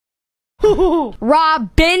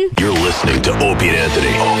Robin. You're listening to Opie and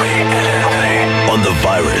Anthony. On the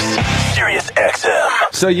virus, Sirius-XM.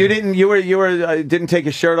 So you didn't take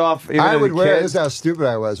your shirt off? Even I would wear. kid? This is how stupid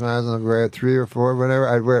I was when I was in grade 3 or 4, whatever.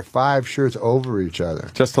 I'd wear 5 shirts over each other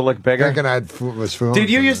just to look bigger. Thinking was fooling. Did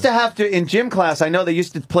you used to have to in gym class? I know they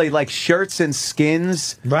used to play like shirts and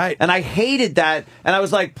skins, right? And I hated that. And I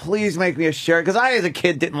was like, please make me a shirt because I, as a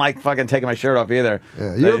kid, didn't like fucking taking my shirt off either.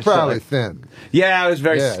 Yeah, you were probably thin. Yeah, I was a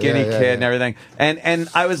very skinny kid and everything. And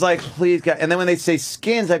I was like, please, God. And then when they say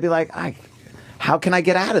skins, I'd be like, how can I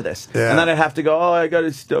get out of this? Yeah. And then I'd have to go, oh, I got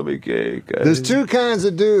a stomach ache. There's 2 kinds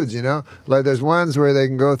of dudes, you know? Like, there's ones where they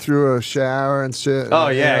can go through a shower and shit. Oh,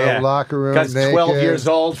 yeah. Locker room, Guy's naked. 12 years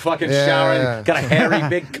old, fucking showering, got a hairy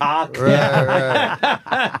big cock. Right.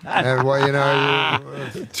 And, well, you know,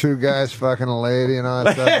 2 guys fucking a lady and all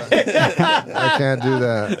that stuff. I can't do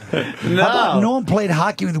that. No. Norm played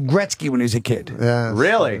hockey with Gretzky when he was a kid. Yeah.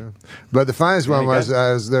 Really? But the funniest one was,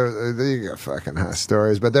 I was there, you got fucking hot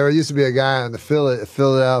stories, but there used to be a guy on the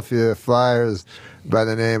Philadelphia Flyers by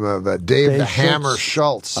the name of Dave the Hammer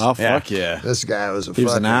Schultz. Oh, fuck yeah. This guy was He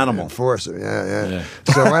was an animal. enforcer. Yeah.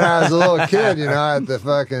 So when I was a little kid, you know, at the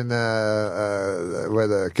fucking, where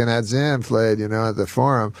the Canadiens played, you know, at the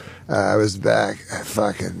Forum, I was back at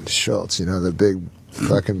fucking Schultz, you know, the big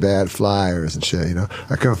fucking bad Flyers and shit, you know.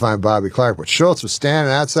 I couldn't find Bobby Clark, but Schultz was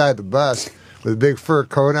standing outside the bus with a big fur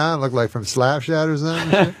coat on, looked like from Slapshot or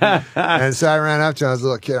something. And so I ran up to him. I was a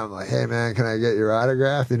little kid. I'm like, hey, man, can I get your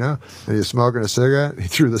autograph, you know? And he's smoking a cigarette. He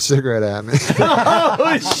threw the cigarette at me.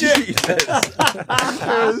 Oh, shit. It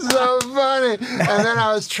was so funny. And then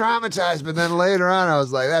I was traumatized. But then later on, I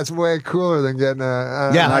was like, that's way cooler than getting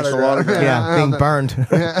an actual autograph. Yeah, being burned.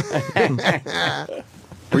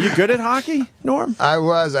 Were you good at hockey, Norm? I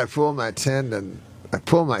was. I pulled my tendon. I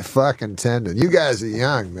pulled my fucking tendon. You guys are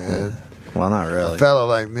young, man. Well, not really. A fellow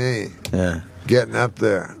like me. Yeah. Getting up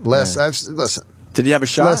there. Listen. Did you have a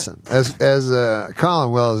shot? Listen, as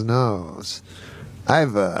Colin Wells knows,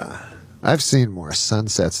 I've seen more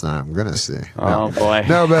sunsets than I'm gonna see. Oh boy.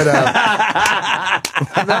 No, but I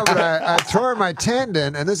tore my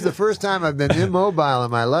tendon, and this is the first time I've been immobile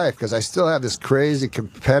in my life because I still have this crazy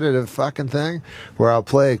competitive fucking thing where I'll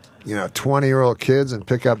play, you know, 20-year-old kids and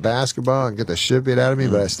pick up basketball and get the shit beat out of me,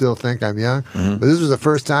 but I still think I'm young. But this was the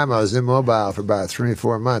first time I was immobile for about 3 or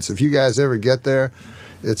 4 months. If you guys ever get there,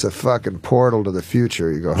 it's a fucking portal to the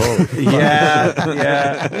future. You go, holy fuck.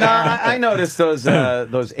 Yeah. No, I noticed those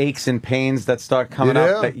aches and pains that start coming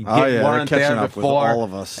up that weren't there before. All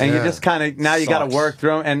of us. And you just kind of, now you got to work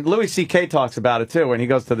through them. And Louis C.K. talks about it too when he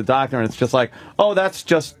goes to the doctor and it's just like, oh, that's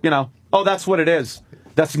just, you know, oh, that's what it is.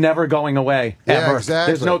 That's never going away, ever. Yeah,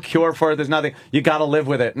 exactly. There's no cure for it. There's nothing. You got to live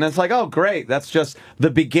with it. And it's like, oh, great. That's just the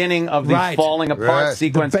beginning of the falling apart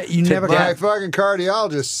sequence. You never My fucking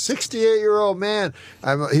cardiologist, 68-year-old man,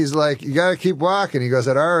 he's like, you got to keep walking. He goes,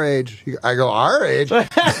 at our age. I go, our age? Like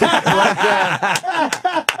that.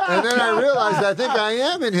 And then I realized I think I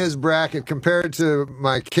am in his bracket compared to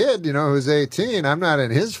my kid, you know, who's 18. I'm not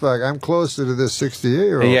in his I'm closer to this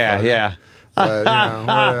 68-year-old. Yeah. But, you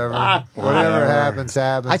know, whatever happens.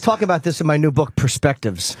 I talk about this in my new book,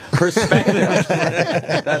 Perspectives. Perspectives.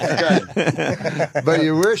 That's good. But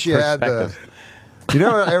you wish you had the... You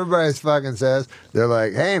know what everybody fucking says? They're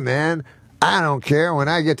like, hey, man, I don't care. When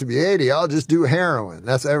I get to be 80, I'll just do heroin.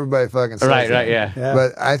 That's what everybody fucking says. Right, yeah.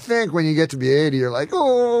 But I think when you get to be 80, you're like,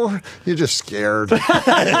 oh, you're just scared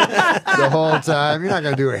the whole time. You're not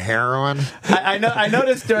going to do heroin. I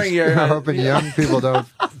noticed during your... You're hoping young people don't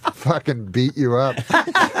fucking beat you up.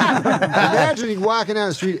 Imagine you walking down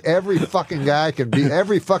the street, every fucking guy can beat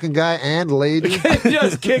every fucking guy and lady.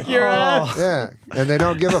 Just kick your ass. Yeah, and they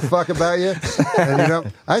don't give a fuck about you. And you know,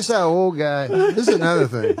 I saw an old guy. This is another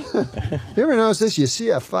thing. You ever notice this? You see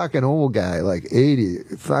a fucking old guy, like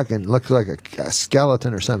 80, fucking looks like a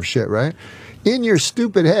skeleton or some shit, right? In your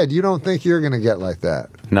stupid head, you don't think you're going to get like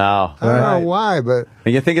that. No. I don't know why, but...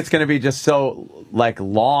 You think it's going to be just so, like,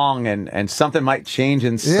 long and something might change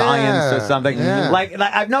in science or something. Yeah. Like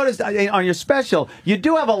I've noticed on your special, you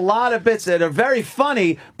do have a lot of bits that are very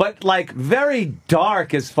funny, but, like, very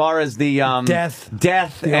dark as far as the...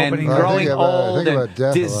 death and growing old and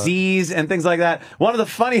disease and things like that. One of the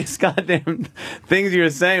funniest goddamn things you were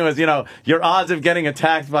saying was, you know, your odds of getting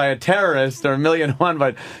attacked by a terrorist are 1,000,001,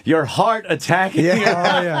 but your heart attacking you.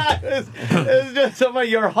 Yeah. It's just somebody,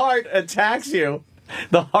 your heart attacks you.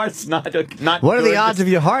 The heart's not. What are the odds of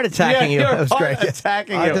your heart attacking you? Your That was heart great.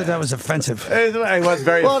 attacking you. I thought that was offensive. It was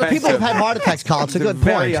very Well, the offensive. people who've had heart attacks, Carl, it's a good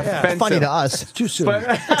very point. offensive. Funny to us. Too soon.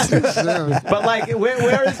 But like,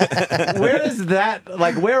 where is that?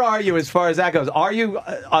 Like, where are you as far as that goes? Are you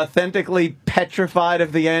authentically petrified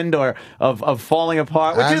of the end or of falling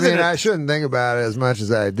apart? Which I isn't mean, it? I shouldn't think about it as much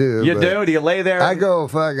as I do. You but do? Do you lay there? I go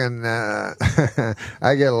fucking.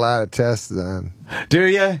 I get a lot of tests done. Do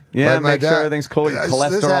you? Yeah, Like my make sure doc- everything's cool. Your cholesterol.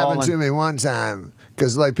 This happened to and- me one time.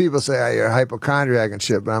 Because, like, people say, oh, you're a hypochondriac and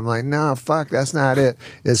shit. But I'm like, no, fuck, that's not it.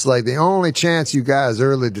 It's like the only chance you got is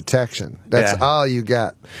early detection. That's all you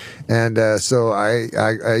got. And so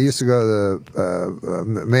I used to go to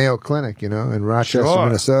the Mayo Clinic, you know, in Rochester,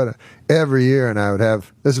 Minnesota, every year. And I would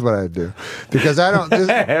have, this is what I'd do. Because I don't,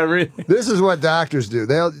 this is what doctors do.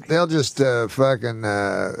 They'll just fucking,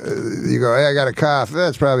 you go, hey, I got a cough.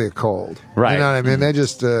 That's probably a cold. Right. You know what I mean? They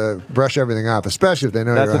just brush everything off, especially if they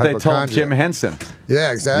know That's you're a what they told hypochondriac. Jim Henson.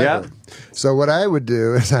 Yeah, exactly. Yep. So what I would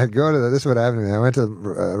do is I'd go to this is what happened to me. I went to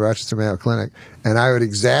Rochester Mayo Clinic and I would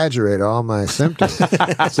exaggerate all my symptoms.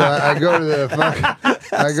 So I go to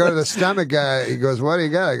the stomach guy. He goes, "What do you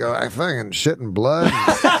got?" I go, "I fucking shitting blood."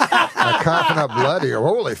 I'm coughing up blood. He goes,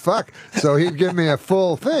 "Holy fuck!" So he'd give me a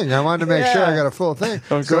full thing. I wanted to make sure I got a full thing.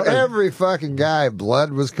 So every fucking guy,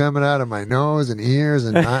 blood was coming out of my nose and ears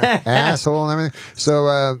and my asshole and everything.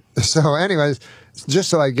 So anyways. Just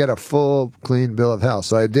so I get a full, clean bill of health.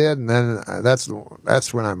 So I did, and then that's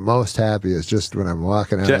when I'm most happy. Is just when I'm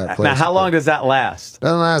walking out of that place. Now, how long does that last?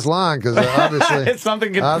 Doesn't last long because obviously,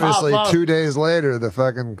 Something can pop up. 2 days later the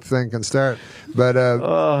fucking thing can start. But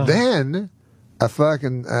then, a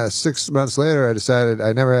fucking 6 months later, I decided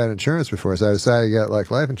I never had insurance before, so I decided to get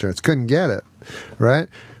like life insurance. Couldn't get it, right?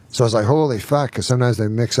 So I was like, holy fuck, because sometimes they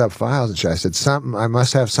mix up files and shit. I said, I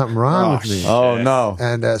must have something wrong with me. Oh, no.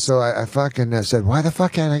 And so I fucking said, why the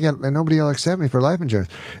fuck can't I get, and nobody will accept me for life insurance.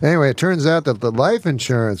 Anyway, it turns out that the life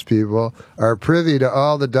insurance people are privy to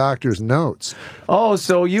all the doctor's notes. Oh,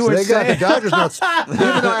 so you were They got saying... the doctor's notes. Even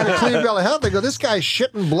though I had a clean bill of health, they go, this guy's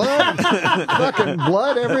shitting blood. Fucking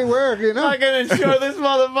blood everywhere, you know. I can insure this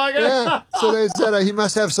motherfucker. Yeah. So they said he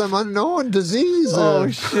must have some unknown disease. Oh,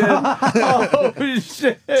 shit. Oh,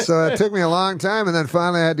 shit. So it took me a long time, and then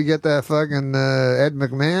finally I had to get that fucking Ed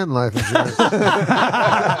McMahon life insurance.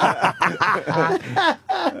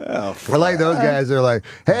 We're like those guys. They're like,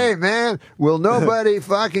 hey, man, will nobody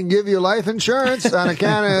fucking give you life insurance on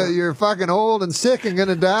account of you're fucking old and sick and going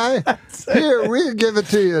to die? Here, we'll give it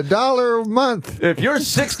to you, $1 a month. If you're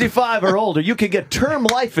 65 or older, you could get term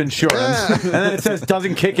life insurance. Yeah. And then it says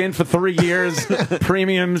doesn't kick in for 3 years,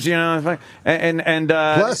 premiums, you know. And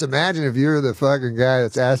Plus, imagine if you're the fucking guy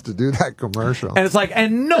that's asked to do that commercial. and it's like,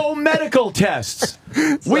 and no medical tests.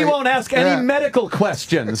 We won't ask any medical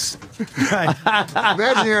questions.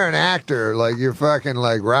 Imagine you're an actor, like you're fucking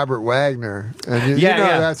like Robert Wagner, and you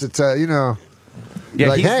know that's you know,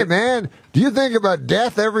 like, hey man, do you think about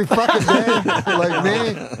death every fucking day like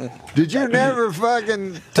me? Did you never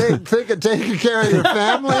fucking think of taking care of your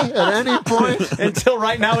family at any point? Until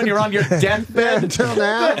right now when you're on your deathbed? Until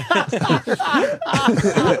now?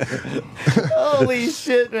 Holy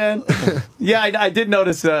shit, man. Yeah, I did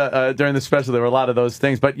notice during the special there were a lot of those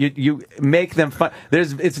things, but you make them fun.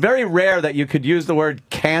 It's very rare that you could use the word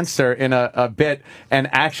cancer in a bit and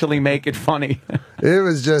actually make it funny. It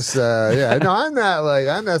was just, yeah. No, I'm not like,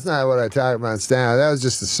 that's not what I talk about in stand-up. That was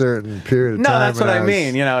just a certain period of time. No, that's what I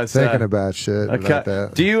mean. You know, it's thinking about shit like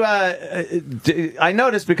that. Do you, I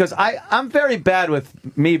noticed because I'm very bad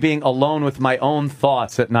with me being alone with my own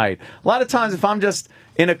thoughts at night. A lot of times if I'm just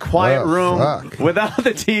in a quiet room without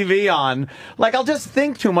the TV on, like I'll just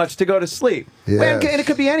think too much to go to sleep. Yes. And it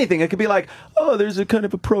could be anything. It could be like, oh, there's a kind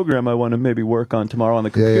of a program I want to maybe work on tomorrow on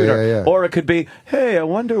the computer. Or it could be, hey, I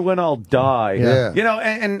wonder when I'll die. You know,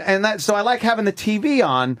 and that. So I like having the TV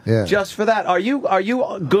on just for that. Are you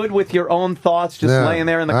good with your own thoughts, just laying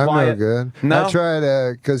there in the quiet? I'm no good. No? I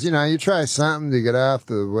tried because you know you try something to get off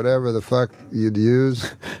the whatever the fuck you'd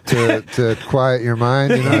use to quiet your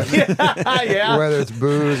mind. You know, whether it's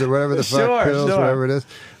booze or whatever the fuck pills, whatever it is.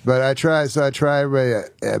 But I try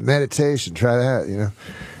meditation. Try that, you know.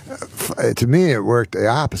 To me, it worked the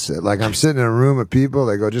opposite. Like I'm sitting in a room of people.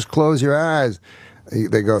 They go, just close your eyes.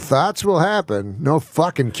 They go, thoughts will happen. No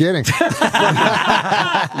fucking kidding.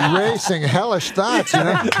 Racing hellish thoughts, you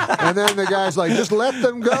know. And then the guy's like, just let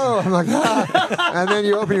them go. I'm like, ah. And then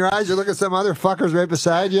you open your eyes, you look at some other fuckers right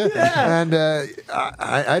beside you. And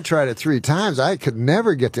I tried it 3 times. I could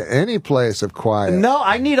never get to any place of quiet. No,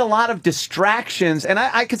 I need a lot of distractions, and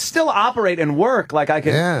I could still operate and work. Like I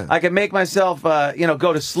could make myself, you know,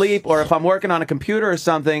 go to sleep, or if I'm working on a computer or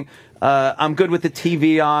something. I'm good with the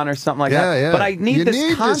TV on or something like that. Yeah. But I need You this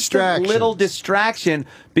need constant little distraction,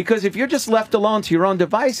 because if you're just left alone to your own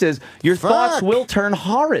devices, your thoughts will turn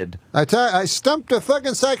horrid. I stumped a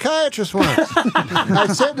fucking psychiatrist once. I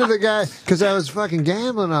said to the guy, because I was fucking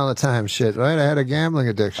gambling all the time, shit, right? I had a gambling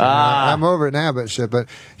addiction. I'm over it now, but shit. But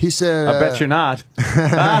he said, I bet you're not.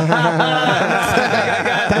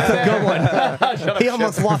 That's a good one. He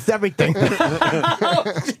almost lost everything. Oh,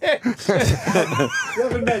 shit. You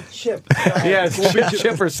haven't met Chip. Yes,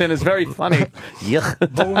 Chipperson is very funny. Yeah.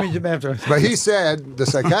 But he said, the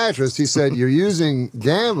psychiatrist, he said, you're using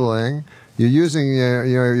gambling,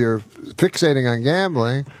 you're fixating on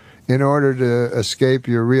gambling in order to escape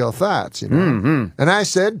your real thoughts, you know? Mm-hmm. And I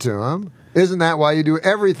said to him, isn't that why you do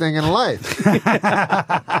everything in life?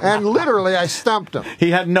 And literally, I stumped him.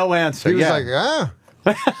 He had no answer. He was like,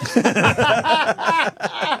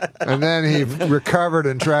 and then he recovered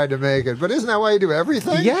and tried to make it. But isn't that why you do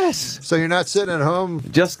everything? Yes. So you're not sitting at home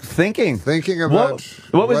just thinking about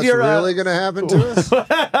what was what's your, really going to happen to us?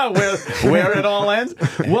 where it all ends.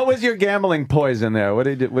 What was your gambling poison there? What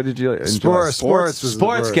did you enjoy? Sports was the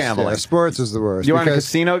worst. Gambling. Yeah, sports was the worst. You weren't a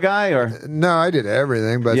casino guy, or no? I did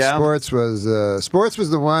everything, but sports was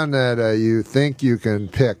the one that you think you can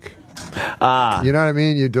pick. You know what I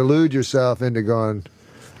mean? You delude yourself into going.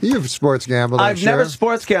 You've sports gambled. I've never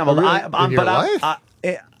sports gambled. Oh, really? In your life?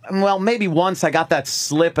 Well, maybe once I got that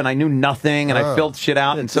slip and I knew nothing and I filled shit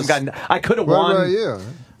out and some guy I could have won. What about you?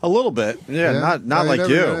 A little bit, not like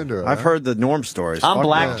you. I've heard the Norm stories. I'm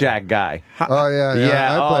blackjack guy. Oh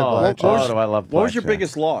yeah. I play blackjack. Do I love blackjack. What was your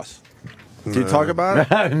biggest loss? Do you talk about it?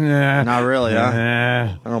 Nah. Not really, huh?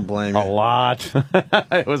 Nah. I don't blame you. A lot.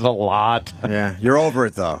 It was a lot. Yeah, you're over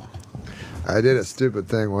it though. I did a stupid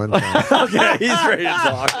thing one time. Okay, he's ready to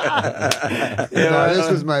talk. This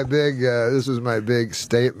was my big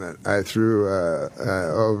statement I threw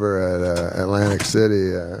over at Atlantic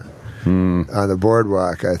City on the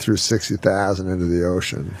boardwalk. I threw 60,000 into the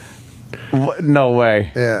ocean. What? No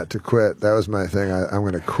way. Yeah, to quit. That was my thing. I'm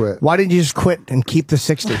going to quit. Why didn't you just quit and keep the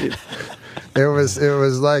 60? It was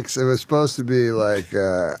supposed to be like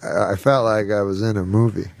I felt like I was in a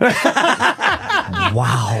movie.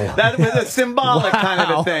 Wow. That was a symbolic kind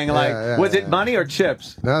of a thing. Like, was it money or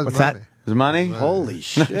chips? No, What's money. that? Was it money? Holy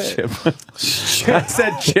shit. I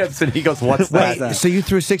said chips, and he goes, what's that? Wait, so you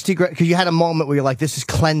threw 60 grand, because you had a moment where you're like, this is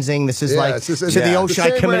cleansing, this is like, to the ocean,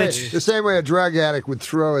 I committed. The same way a drug addict would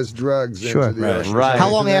throw his drugs into the ocean. Right.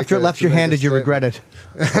 How long after it left your hand did you regret it?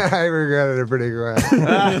 I regretted it pretty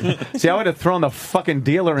good. See, I would have thrown the fucking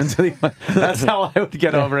dealer into the... That's how I would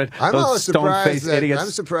get over it. I'm Those stone-faced idiots. I'm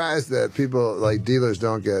surprised that people, like dealers,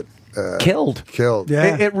 don't get... Killed.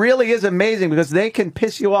 Yeah. It really is amazing because they can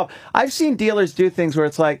piss you off. I've seen dealers do things where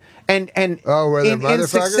it's like, and where they're in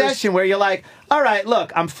succession, where you're like, all right,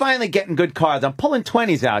 look, I'm finally getting good cards. I'm pulling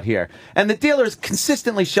 20s out here. And the dealer's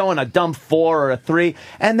consistently showing a dumb 4 or a 3,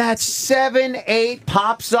 and that 7, 8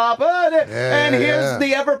 pops up, and here's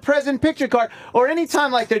the ever-present picture card. Or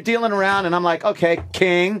anytime like they're dealing around, and I'm like, okay,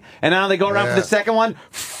 king, and now they go around for the second one,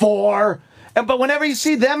 4. But whenever you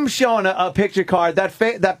see them showing a picture card, that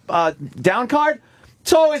down card,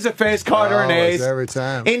 it's always a face card or an ace. Every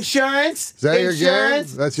time. Insurance. Is that your game?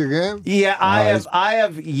 That's your game? Yeah, I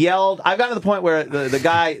have yelled. I've gotten to the point where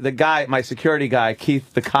the guy, my security guy,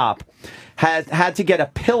 Keith the cop, had to get a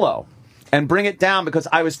pillow and bring it down because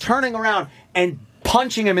I was turning around and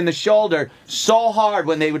punching him in the shoulder so hard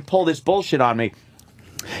when they would pull this bullshit on me.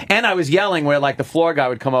 And I was yelling where, like, the floor guy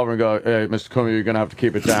would come over and go, hey, Mr. Comey, you're going to have to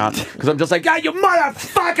keep it down. Because I'm just like, yeah, you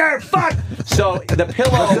motherfucker, fuck! So the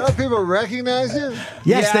pillow... Do some people recognize you?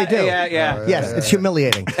 Yes, they do. Yeah. Yes, it's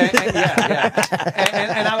humiliating. And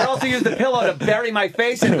I would also use the pillow to bury my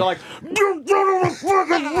face and go like...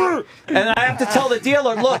 And I have to tell the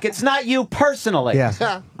dealer, look, it's not you personally.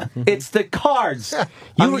 Yeah. It's the cards.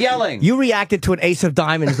 I'm yelling. You reacted to an ace of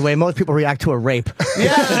diamonds the way most people react to a rape.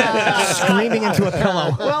 Yeah. Screaming into a pillow.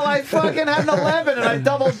 Well, I fucking had an 11 and I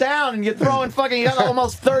doubled down, and you're throwing you got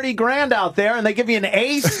almost 30 grand out there, and they give you an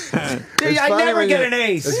ace. Dude, I never get an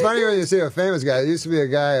ace. It's funny when you see a famous guy. There used to be a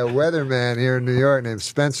guy, a weatherman here in New York named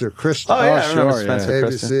Spencer Christian. Oh, yeah, I remember Spencer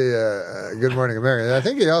Christian. ABC, Good Morning America. I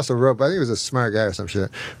think he also wrote, I think he was a smart guy or some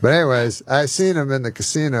shit. But anyways, I seen him in the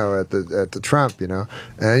casino at the Trump, you know,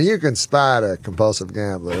 and you can spot a compulsive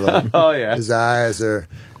gambler. Like, oh, yeah. His eyes are...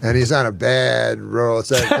 And he's on a bad roll. It's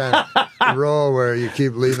that kind of roll where you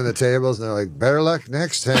keep leaving the tables, and they're like, better luck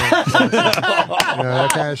next time. You know, that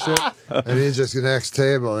kind of shit. And he's just the next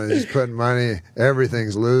table, and he's putting money.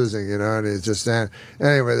 Everything's losing, you know, and he's just standing.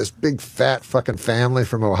 Anyway, this big, fat fucking family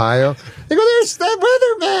from Ohio. They go, there's that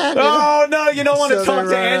man. Oh, no, you don't want to talk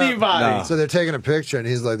to anybody. No. So they're taking a picture, and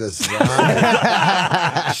he's like this.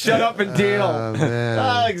 Shut up and deal. Oh, man.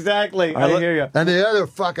 Oh, exactly. I hear you. And the other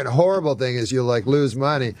fucking horrible thing is you like lose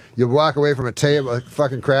money. You walk away from a table, a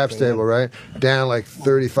fucking craps table, right? Down like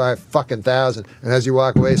 35 fucking thousand. And as you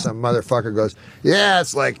walk away, some motherfucker goes, yeah,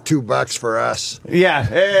 it's like $2 for us. Yeah.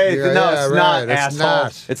 Hey, Yeah, no, yeah, it's right. not, It's asshole.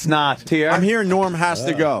 not. It's not. TR? I'm here. Norm has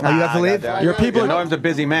to go. Oh, you have to leave? Your people. Norm's a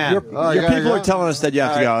busy man. Your people are telling us that you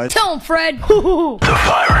have to go. Tell him, Fred. The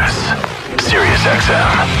Virus.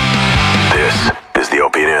 Sirius-XM. This is the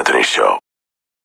Opie and Anthony Show.